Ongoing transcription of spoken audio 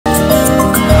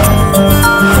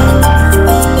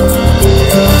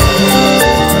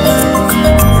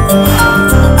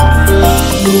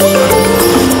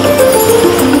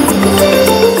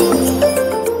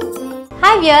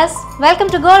Welcome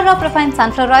to Gold Rock Refined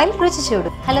Sunflower Oil, Ruchi Chudu.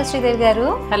 Hello Sridevi garu.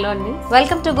 Hello andi.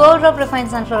 Welcome to Gold Rock Refined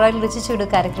Sunflower Oil, Ruchi Chudu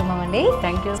కార్యక్రమం అండి.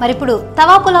 Thank you. మరి ఇప్పుడు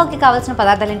తవా పులావ్ కి కావాల్సిన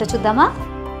పదార్థాలు ఏంటో చూద్దామా?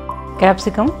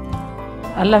 క్యాప్సికమ్,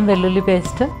 అల్లం వెల్లుల్లి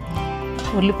పేస్ట్,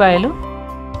 ఉల్లిపాయలు,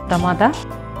 టమాటా,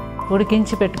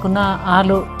 ఉడికించి పెట్టుకున్న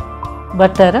ఆలు,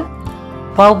 బటర్,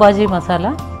 పావ్ భాజీ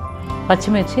మసాలా,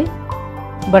 పచ్చిమిర్చి,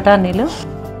 బఠానీలు,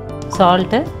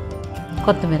 సాల్ట్,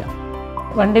 కొత్తిమీర,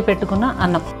 వండి పెట్టుకున్న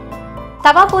అన్నం.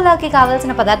 తవా పులావ్ కి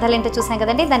కావాల్సిన పదార్థాలు ఏంటో చూసాం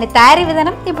కదండి. దాని తయారీ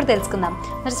విధానం ఇప్పుడు తెలుసుకుందాం.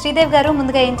 మరి శ్రీదేవి గారు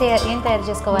ముందుగా ఏం తయారు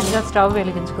చేసుకోవాలి? స్టవ్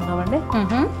వెలిగించుకుందామండి.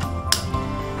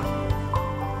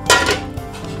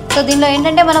 సో దీనిలో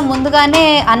ఏంటంటే మనం ముందుగానే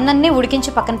అన్నాన్ని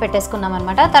ఉడికించి పక్కన పెట్టేసుకున్నాం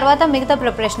అనమాట. తర్వాత మిగతా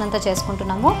ప్రిపరేషన్ అంతా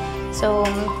చేసుకుంటున్నాము. సో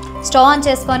స్టవ్ ఆన్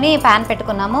చేసుకొని ప్యాన్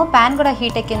పెట్టుకున్నాము. ప్యాన్ కూడా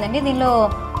హీట్ ఎక్కిందండి. దీనిలో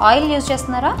ఆయిల్ యూజ్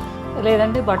చేస్తున్నారా?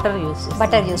 లేదండి, బటర్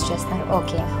యూజ్ చేస్తున్నారు.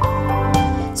 ఓకే.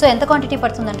 సో ఎంత క్వాంటిటీ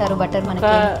పడుతుందంటారు బటర్?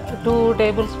 మనకి 2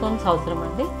 టేబుల్ స్పూన్స్ అవసరం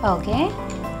అండి. ఓకే.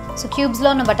 సో క్యూబ్స్లో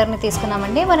ఉన్న బటర్ని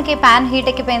తీసుకున్నామండి. మనకి ప్యాన్ హీట్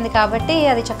ఎక్కిపోయింది కాబట్టి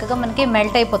అది చక్కగా మనకి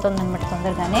మెల్ట్ అయిపోతుంది అనమాట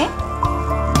తొందరగానే.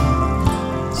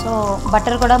 సో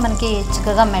బటర్ కూడా మనకి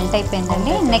చక్కగా మెల్ట్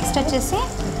అయిపోయిందండి. నెక్స్ట్ వచ్చేసి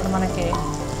ఇప్పుడు మనకి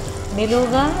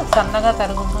నిలువుగా సన్నగా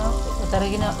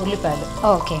తరిగిన ఉల్లిపాయలు.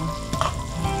 ఓకే.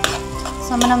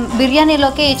 సో మనం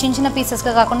బిర్యానీలోకి చిన్న చిన్న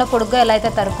పీసెస్గా కాకుండా పొడుగ్గా ఎలా అయితే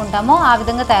తరుక్కుంటామో ఆ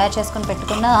విధంగా తయారు చేసుకుని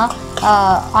పెట్టుకున్న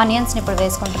ఆనియన్స్ని ఇప్పుడు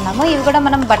వేసుకుంటున్నాము. ఇవి కూడా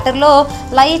మనం బటర్లో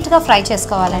లైట్గా ఫ్రై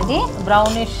చేసుకోవాలండి.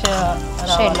 బ్రౌనిష్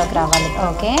షేడ్లోకి రావాలి.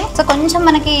 ఓకే. సో కొంచెం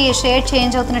మనకి షేడ్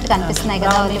చేంజ్ అవుతున్నట్టు కనిపిస్తున్నాయి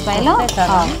కదా ఉల్లిపాయలు.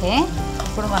 ఓకే.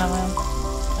 ఇప్పుడు మనం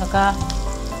ఒక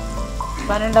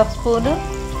 1.5 స్పూన్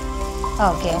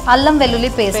ఓకే అల్లం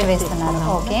వెల్లుల్లి పేస్ట్ వేస్తున్నాను.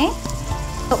 ఓకే.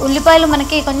 ఉల్లిపాయలు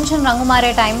మనకి కొంచెం రంగు మారే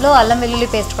టైంలో అల్లం వెల్లుల్లి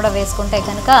పేస్ట్ కూడా వేసుకుంటే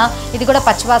కనుక ఇది కూడా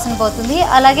పచ్చివాసన పోతుంది.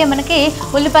 అలాగే మనకి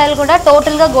ఉల్లిపాయలు కూడా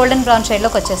టోటల్గా గోల్డెన్ బ్రౌన్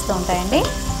షేడ్లోకి వచ్చేస్తూ ఉంటాయండి.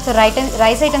 సో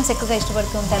రైస్ ఐటమ్స్ ఎక్కువగా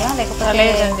ఇష్టపడుతూ ఉంటారా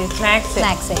లేకపోతే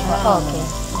స్నాక్స్? ఓకే.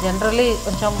 జనరల్లీ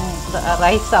కొంచెం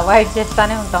రైస్ అవాయిడ్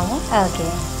చేస్తూనే ఉంటాము. ఓకే.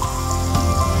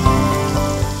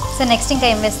 సో నెక్స్ట్ ఇంకా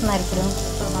ఏం వేస్తున్నారు ఇప్పుడు?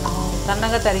 మనము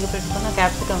సన్నగా తరిగి పెట్టుకున్న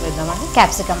క్యాప్సికమ్ వేద్దామండి.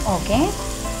 క్యాప్సికమ్. ఓకే.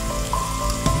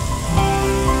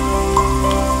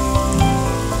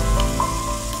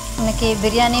 మనకి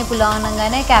బిర్యానీ పులావ్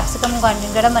అనగానే క్యాప్సికమ్ క్వాంటిటీ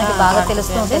కూడా మనకి బాగా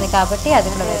తెలుస్తూ ఉంటుంది కాబట్టి అది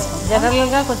కూడా వేసుకుంటాం.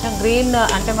 జనరల్గా కొంచెం గ్రీన్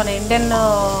అంటే మన ఇండియన్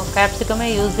క్యాప్సికమే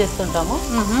యూజ్ చేస్తుంటాము.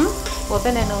 పోతే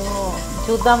నేను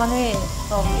చూద్దామని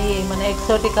ఈ మన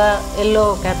ఎక్సోటికా ఎల్లో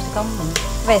క్యాప్సికమ్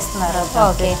వేస్తున్నారు.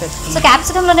 ఓకే. సో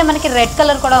క్యాప్సికంలోనే మనకి రెడ్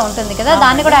కలర్ కూడా ఉంటుంది కదా,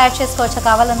 దాన్ని కూడా యాడ్ చేసుకోవచ్చా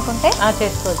కావాలనుకుంటే?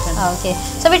 చేసుకోవచ్చు. ఓకే.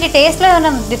 సో వీటి టేస్ట్లో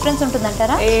ఏమైనా డిఫరెన్స్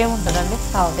ఉంటుందంటారా? ఏముంటుందండి,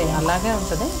 అలాగే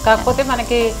ఉంటుంది. కాకపోతే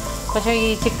మనకి కొంచెం ఈ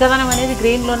చిక్కదనం అనేది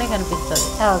గ్రీన్లోనే కనిపిస్తుంది.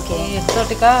 ఓకే.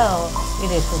 ఎక్సోటికా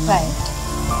ఇది వేస్తుంది.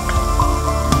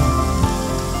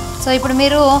 సో ఇప్పుడు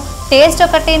మీరు టేస్ట్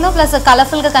ఒకటిను ప్లస్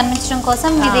కలర్ఫుల్గా కనిపించడం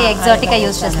కోసం ఇది ఎగ్జాటికా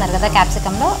యూజ్ చేస్తున్నారు కదా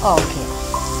క్యాప్సికంలో. ఓకే.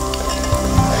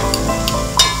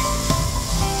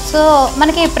 సో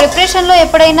మనకి ప్రిపరేషన్లో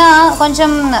ఎప్పుడైనా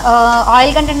కొంచెం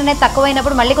ఆయిల్ కంటెంట్ అనేది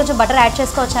తక్కువైనప్పుడు మళ్ళీ కొంచెం బటర్ యాడ్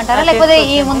చేసుకోవచ్చు అంటారా లేకపోతే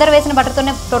ఈ ముందర వేసిన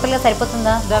బటర్తోనే టోటల్గా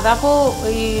సరిపోతుందా? దాదాపు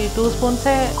ఈ 2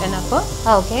 స్పూన్సే ఎనఫ్.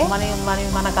 ఓకే.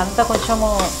 మనకంతా కొంచెము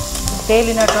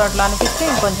తేలినట్టు అట్లా అనిపిస్తే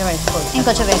ఇంకొంచెం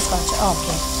వేసుకోవచ్చు.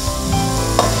 ఓకే.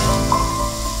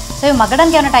 సో ఇవి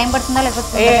మగ్గడానికి ఏమైనా టైం పడుతుందా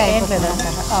లేకపోతే?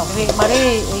 మరి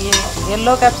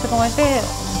ఎల్లో క్యాప్సికమ్ అయితే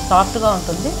సాఫ్ట్గా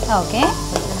ఉంటుంది. ఓకే.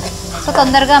 సో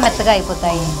తొందరగా మెత్తగా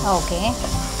అయిపోతాయి. ఓకే.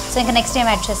 సో ఇంకా నెక్స్ట్ ఏం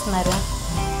యాడ్ చేస్తున్నారు?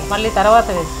 మళ్ళీ తర్వాత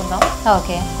వేసుకుందాం.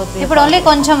 ఓకే. ఇప్పుడు ఓన్లీ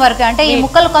కొంచెం వరకు అంటే ఈ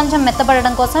ముక్కలు కొంచెం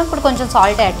మెత్తపడడం కోసం ఇప్పుడు కొంచెం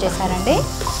సాల్ట్ యాడ్ చేశారండి.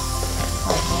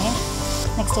 ఓకే.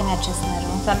 నెక్స్ట్ ఏం యాడ్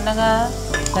చేస్తున్నారు? సన్నగా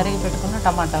తరిగి పెట్టుకున్న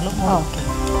టమాటాలు. ఓకే.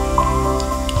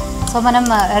 సో మనం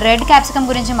రెడ్ క్యాప్సికమ్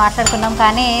గురించి మాట్లాడుకున్నాం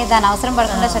కానీ దాని అవసరం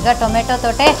పడకుండా చక్కగా టొమాటో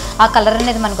తోటే ఆ కలర్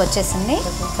అనేది మనకు వచ్చేసింది.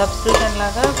 సబ్స్టిట్యూషన్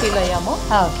లాగా ఫీల్ అయ్యాము.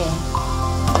 ఓకే.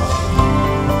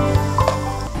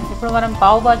 ఇప్పుడు మనం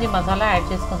పావ్ భాజీ మసాలా యాడ్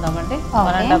చేసుకుందామండి.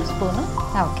 1.5 స్పూన్.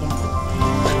 ఓకే.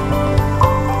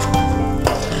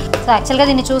 సో యాక్చువల్గా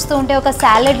దీన్ని చూస్తూ ఉంటే ఒక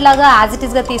సాలెడ్ లాగా యాజ్ ఇట్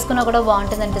ఈస్గా తీసుకున్నా కూడా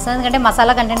బాగుంటుంది అనిపిస్తుంది. ఎందుకంటే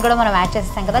మసాలా కంటెంట్ కూడా మనం యాడ్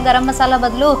చేస్తాం కదా. గరం మసాలా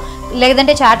బదులు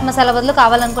లేదంటే చాట్ మసాలా బదులు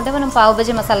కావాలనుకుంటే మనం పావ్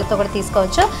భాజీ మసాలాతో కూడా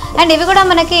తీసుకోవచ్చు. అండ్ ఇవి కూడా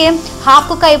మనకి హాఫ్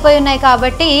కుక్ అయిపోయి ఉన్నాయి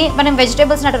కాబట్టి మనం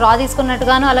వెజిటేబుల్స్ అటు రా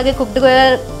తీసుకున్నట్టుగాను అలాగే కుక్డ్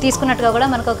తీసుకున్నట్టుగా కూడా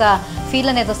మనకు ఒక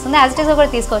ఫీల్ అనేది వస్తుంది. యాజ్ ఇట్ ఈస్గా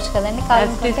కూడా తీసుకోవచ్చు కదండి?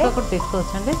 కూడా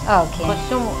తీసుకోవచ్చు అండి. ఓకే.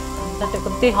 కొంచెం అంటే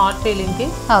కొద్ది హాట్ ఫీలింగ్కి.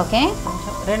 ఓకే.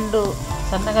 కొంచెం 2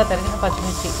 సన్నగా తరిగిన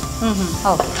పచ్చిమిర్చి.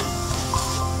 ఓకే.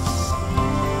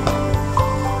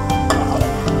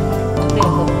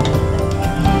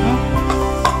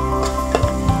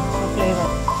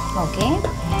 ఫ్లేవర్. ఓకే.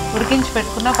 ఉడికించి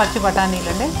పెట్టుకున్న పచ్చి బఠానీలు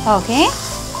అండి. ఓకే.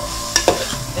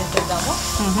 వేసేద్దాము.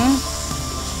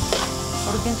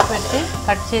 ఉడికించి పెట్టి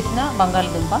కట్ చేసిన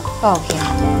బంగాళదుంప. ఓకే,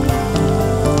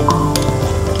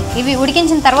 ఇవి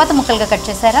ఉడికించిన తర్వాత ముక్కలుగా కట్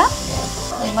చేశారా?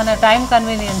 మన time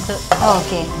convenience.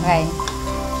 Okay right.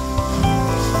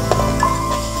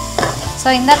 So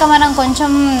ఇందాక మనం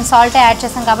కొంచెం సాల్ట్ యాడ్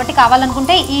చేసాం కాబట్టి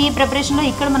కావాలనుకుంటే ఈ ప్రిపరేషన్లో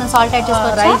ఇక్కడ మనం సాల్ట్ యాడ్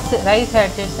చేసుకోవచ్చు. రైస్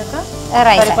యాడ్ చేశాక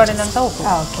సరిపడినంత ఉప్పు.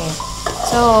 ఓకే,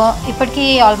 సో ఇప్పటికీ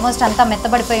ఆల్మోస్ట్ అంతా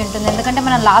మెత్తబడిపోయి ఉంటుంది, ఎందుకంటే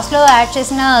మనం లాస్ట్లో యాడ్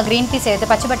చేసిన గ్రీన్ పీస్ ఏదైతే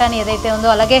పచ్చి బఠానీ ఏదైతే ఉందో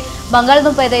అలాగే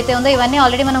బంగాళదుంప ఏదైతే ఉందో ఇవన్నీ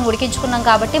ఆల్రెడీ మనం ఉడికించుకున్నాం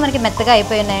కాబట్టి మనకి మెత్తగా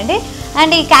అయిపోయి ఉన్నాయండి.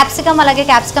 అండ్ ఈ క్యాప్సికమ్ అలాగే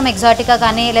క్యాప్సికమ్ ఎగ్జాటికా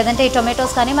కానీ లేదంటే ఈ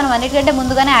టొమాటోస్ కానీ మనం అన్నిటికంటే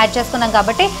ముందుగానే యాడ్ చేసుకున్నాం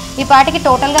కాబట్టి ఈ పాటికి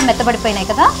టోటల్గా మెత్తబడిపోయినాయి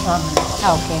కదా.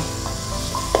 ఓకే,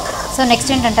 సో నెక్స్ట్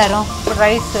ఏంటంటారు? ఇప్పుడు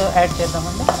రైస్ యాడ్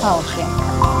చేద్దామండి. ఓకే,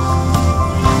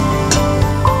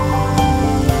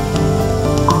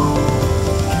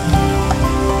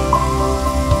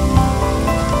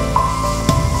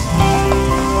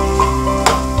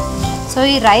 సో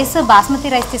ఈ రైస్ బాస్మతి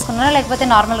రైస్ తీసుకున్నారా లేకపోతే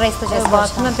నార్మల్ రైస్తో చేస్తారా?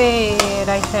 బాస్మతి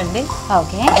రైస్ అండి.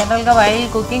 ఓకే, జనరల్గా వైల్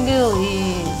కుకింగ్ ఈ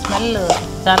స్మెల్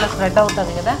చాలా స్ప్రెడ్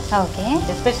అవుతుంది కదా. ఓకే,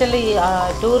 ఎస్పెషల్లీ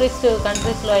టూరిస్ట్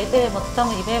కంట్రీస్లో అయితే మొత్తం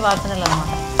ఇవే వాసనలు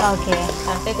అనమాట. ఓకే,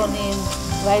 అంటే కొన్ని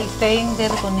వైల్ స్టేయింగ్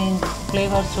చేసి కొన్ని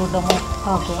ఫ్లేవర్స్ చూడడము,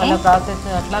 ఓకే, వాళ్ళ ప్రాసెస్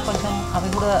అట్లా కొంచెం అవి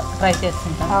కూడా ట్రై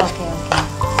చేస్తుంటాం. ఓకే, ఓకే,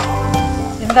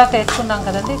 ఇందాక వేసుకున్నాం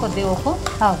కదండి కొద్దిగా ఉప్పు.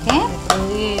 ఓకే, ఇప్పుడు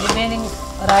ఈ రిమైనింగ్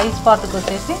రైస్ పార్ట్కి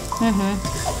వచ్చేసి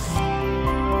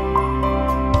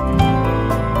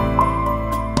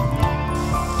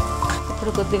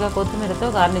ఇప్పుడు కొద్దిగా కొత్తిమీరతో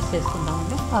గార్నిష్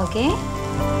చేసుకుందామండి. ఓకే,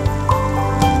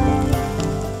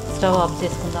 స్టవ్ ఆఫ్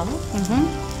చేసుకుందాము.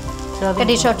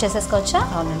 Dish out చేసేసుకోవచ్చా?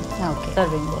 అవునండి. Okay,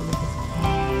 serving bowl.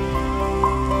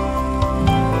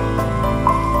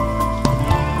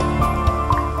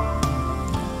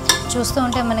 చూస్తూ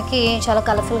ఉంటే మనకి చాలా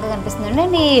కలర్ఫుల్గా కనిపిస్తుందండి.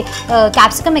 అండ్ ఈ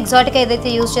క్యాప్సికమ్ ఎగ్జాటిక్ ఏదైతే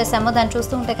యూజ్ చేసామో దాన్ని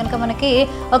చూస్తూ ఉంటే కనుక మనకి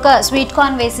ఒక స్వీట్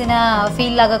కార్న్ వేసిన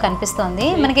ఫీల్ లాగా కనిపిస్తుంది.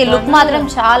 మనకి లుక్ మాత్రం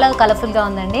చాలా కలర్ఫుల్గా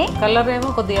ఉందండి. కలర్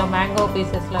ఏమో కొద్దిగా మ్యాంగో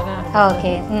పీసెస్ లాగా.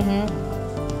 ఓకే,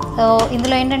 సో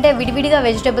ఇందులో ఏంటంటే విడివిడిగా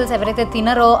వెజిటేబుల్స్ ఎవరైతే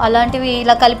తినరో అలాంటివి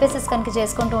ఇలా కలిపేసేసి కనుక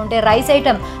చేసుకుంటూ ఉంటే రైస్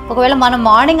ఐటమ్ ఒకవేళ మనం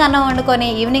మార్నింగ్ అన్నం వండుకొని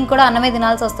ఈవినింగ్ కూడా అన్నమే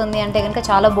తినాల్సి వస్తుంది అంటే కనుక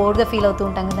చాలా బోర్డ్గా ఫీల్ అవుతూ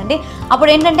ఉంటాం కదండి. అప్పుడు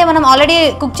ఏంటంటే మనం ఆల్రెడీ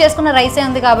కుక్ చేసుకున్న రైసే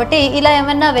ఉంది కాబట్టి ఇలా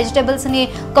ఏమైనా వెజిటేబుల్స్ని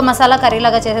ఒక మసాలా కర్రీ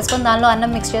లాగా చేసేసుకొని దానిలో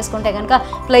అన్నం మిక్స్ చేసుకుంటే కనుక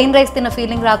ప్లెయిన్ రైస్ తిన్న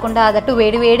ఫీలింగ్ రాకుండా అదట్టు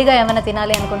వేడిగా ఏమైనా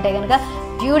తినాలి అనుకుంటే కనుక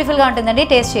బ్యూటిఫుల్గా ఉంటుందండి.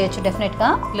 టేస్ట్ చేయొచ్చు డెఫినెట్గా.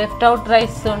 లెఫ్ట్ అవుట్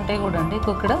రైస్ ఉంటే కూడా అండి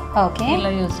కుక్డ్ ఓకే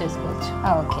ఇలా యూజ్ చేసుకోవచ్చు.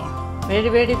 ఓకే,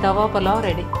 వేడి తవా పులావ్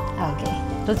రెడీ. ఓకే,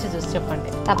 రుచి చూసి చెప్పండి.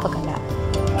 తప్పకుండా.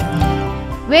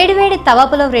 వేడి తవా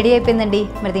పులావ్ రెడీ అయిపోయిందండి.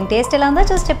 మరి దీని టేస్ట్ ఎలా ఉందో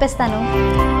చూసి చెప్పేస్తాను.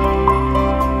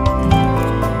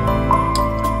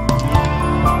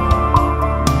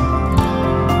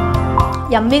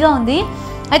 యమ్మీగా ఉంది.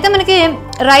 అయితే మనకి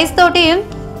రైస్ తోటి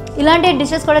ఇలాంటి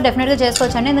డిషెస్ కూడా డెఫినెట్గా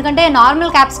చేసుకోవచ్చు అండి, ఎందుకంటే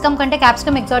నార్మల్ క్యాప్సికమ్ కంటే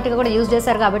క్యాప్సికమ్ ఎగ్జాటిక్ కూడా యూజ్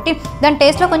చేశారు కాబట్టి దాని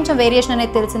టేస్ట్లో కొంచెం వేరియేషన్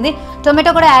అనేది తెలిసింది.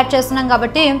 టొమాటో కూడా యాడ్ చేస్తున్నాం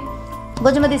కాబట్టి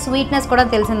కొంచెం అది స్వీట్నెస్ కూడా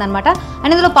తెలిసిందనమాట.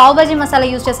 అండ్ ఇందులో పావ్ భాజీ మసాలా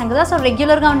యూజ్ చేసాం కదా, సో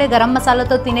రెగ్యులర్గా ఉండే గరం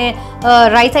మసాలాతో తినే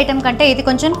రైస్ ఐటమ్ కంటే ఇది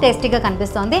కొంచెం టేస్టీగా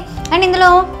కనిపిస్తుంది. అండ్ ఇందులో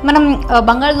మనం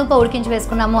బంగాళదుంప ఉడికించి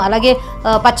వేసుకున్నాము, అలాగే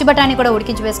పచ్చి బఠానీ కూడా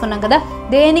ఉడికించి వేసుకున్నాం కదా,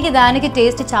 దానికి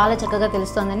టేస్ట్ చాలా చక్కగా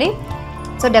తెలుస్తుందండి.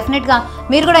 సో డెఫినెట్గా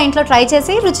మీరు కూడా ఇంట్లో ట్రై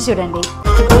చేసి రుచి చూడండి.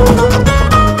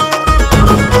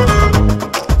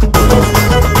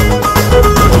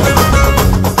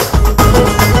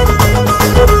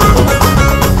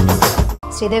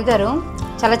 శ్రీదేవి గారు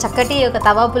చాలా చక్కటి ఒక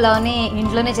తవా పులావ్ని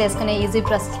ఇంట్లోనే చేసుకునే ఈజీ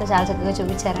ప్రాసెస్లో చాలా చక్కగా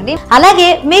చూపించారండి. అలాగే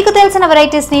మీకు తెలిసిన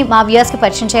వెరైటీస్ని మా వ్యూయర్స్కి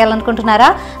పరిచయం చేయాలనుకుంటున్నారా?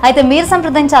 అయితే మీరు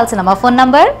సంప్రదించాల్సిన మా ఫోన్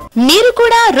నంబర్. మీరు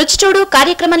కూడా రుచి చూడు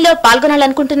కార్యక్రమంలో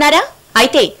పాల్గొనాలనుకుంటున్నారా?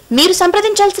 అయితే మీరు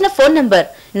సంప్రదించాల్సిన ఫోన్ నంబర్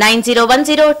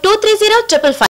 9010230555.